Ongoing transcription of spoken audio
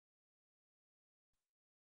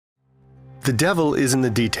The devil is in the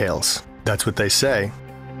details. That's what they say.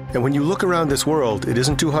 And when you look around this world, it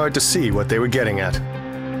isn't too hard to see what they were getting at.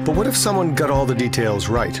 But what if someone got all the details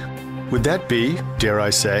right? Would that be, dare I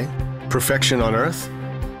say, perfection on Earth?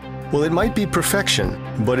 Well, it might be perfection,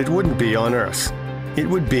 but it wouldn't be on Earth. It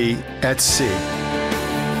would be at sea.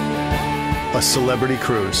 A celebrity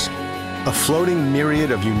cruise. A floating myriad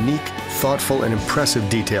of unique, thoughtful, and impressive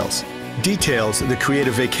details. Details that create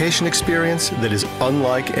a vacation experience that is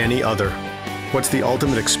unlike any other. What's the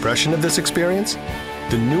ultimate expression of this experience?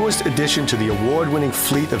 The newest addition to the award-winning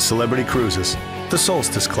fleet of celebrity cruises, the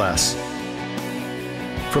Solstice class.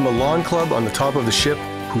 From a lawn club on the top of the ship,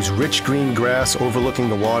 whose rich green grass overlooking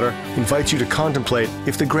the water invites you to contemplate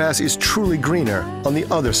if the grass is truly greener on the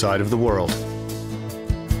other side of the world.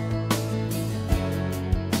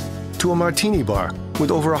 To a martini bar with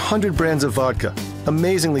over 100 brands of vodka,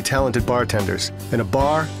 amazingly talented bartenders, and a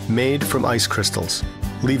bar made from ice crystals,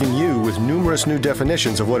 leaving you with numerous new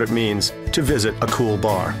definitions of what it means to visit a cool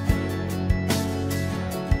bar.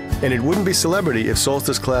 And it wouldn't be celebrity if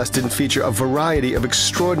Solstice Class didn't feature a variety of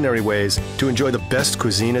extraordinary ways to enjoy the best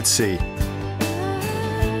cuisine at sea.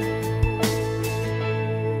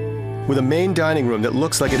 With a main dining room that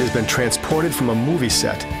looks like it has been transported from a movie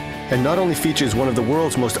set, and not only features one of the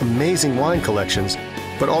world's most amazing wine collections,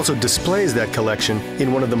 but also displays that collection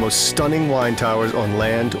in one of the most stunning wine towers on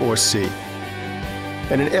land or sea.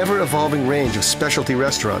 And an ever-evolving range of specialty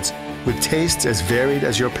restaurants with tastes as varied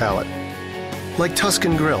as your palate. Like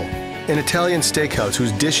Tuscan Grill, an Italian steakhouse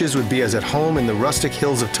whose dishes would be as at home in the rustic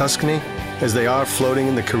hills of Tuscany as they are floating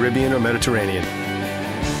in the Caribbean or Mediterranean.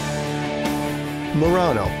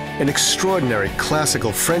 Murano, an extraordinary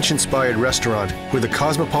classical French-inspired restaurant where the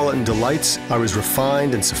cosmopolitan delights are as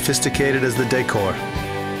refined and sophisticated as the decor.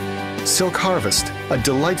 Silk Harvest, a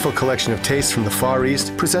delightful collection of tastes from the Far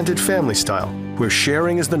East presented family style, where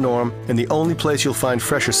sharing is the norm and the only place you'll find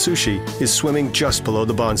fresher sushi is swimming just below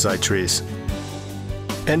the bonsai trees.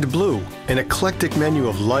 And Blue, an eclectic menu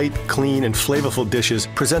of light, clean, and flavorful dishes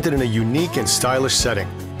presented in a unique and stylish setting.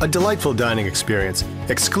 A delightful dining experience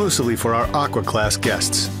exclusively for our Aqua Class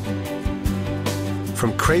guests.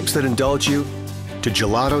 From crepes that indulge you, to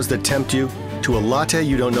gelatos that tempt you, to a latte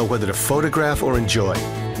you don't know whether to photograph or enjoy.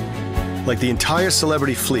 Like the entire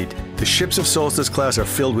celebrity fleet, the ships of Solstice Class are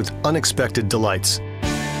filled with unexpected delights.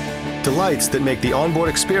 Delights that make the onboard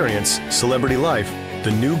experience, celebrity life,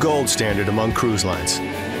 the new gold standard among cruise lines.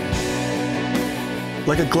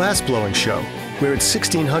 Like a glass-blowing show, where at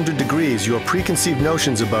 1600 degrees your preconceived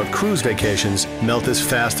notions about cruise vacations melt as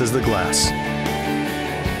fast as the glass.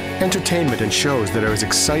 Entertainment and shows that are as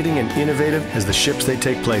exciting and innovative as the ships they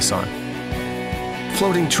take place on.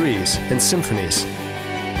 Floating trees and symphonies.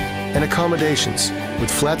 And accommodations with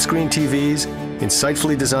flat-screen TVs,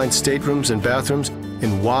 insightfully designed staterooms and bathrooms,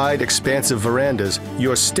 and wide, expansive verandas.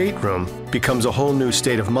 Your stateroom becomes a whole new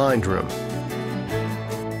state of mind room.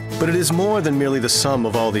 But it is more than merely the sum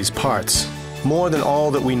of all these parts, more than all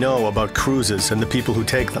that we know about cruises and the people who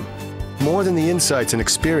take them, more than the insights and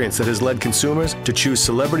experience that has led consumers to choose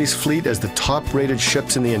Celebrity's fleet as the top-rated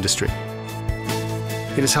ships in the industry.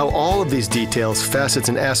 It is how all of these details, facets,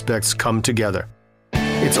 and aspects come together.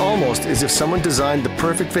 It's almost as if someone designed the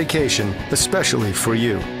perfect vacation especially for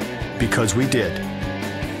you, because we did.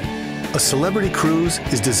 A celebrity cruise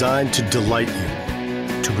is designed to delight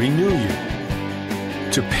you, to renew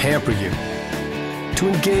you, to pamper you, to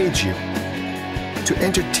engage you, to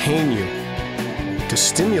entertain you, to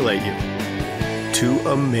stimulate you, to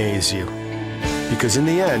amaze you. Because in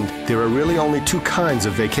the end, there are really only two kinds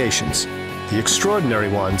of vacations, the extraordinary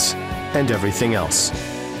ones and everything else.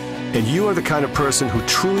 And you are the kind of person who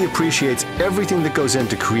truly appreciates everything that goes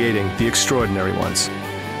into creating the extraordinary ones.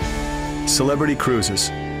 Celebrity Cruises,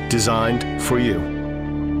 designed for you.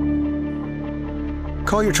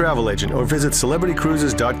 Call your travel agent or visit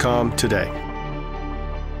celebritycruises.com today.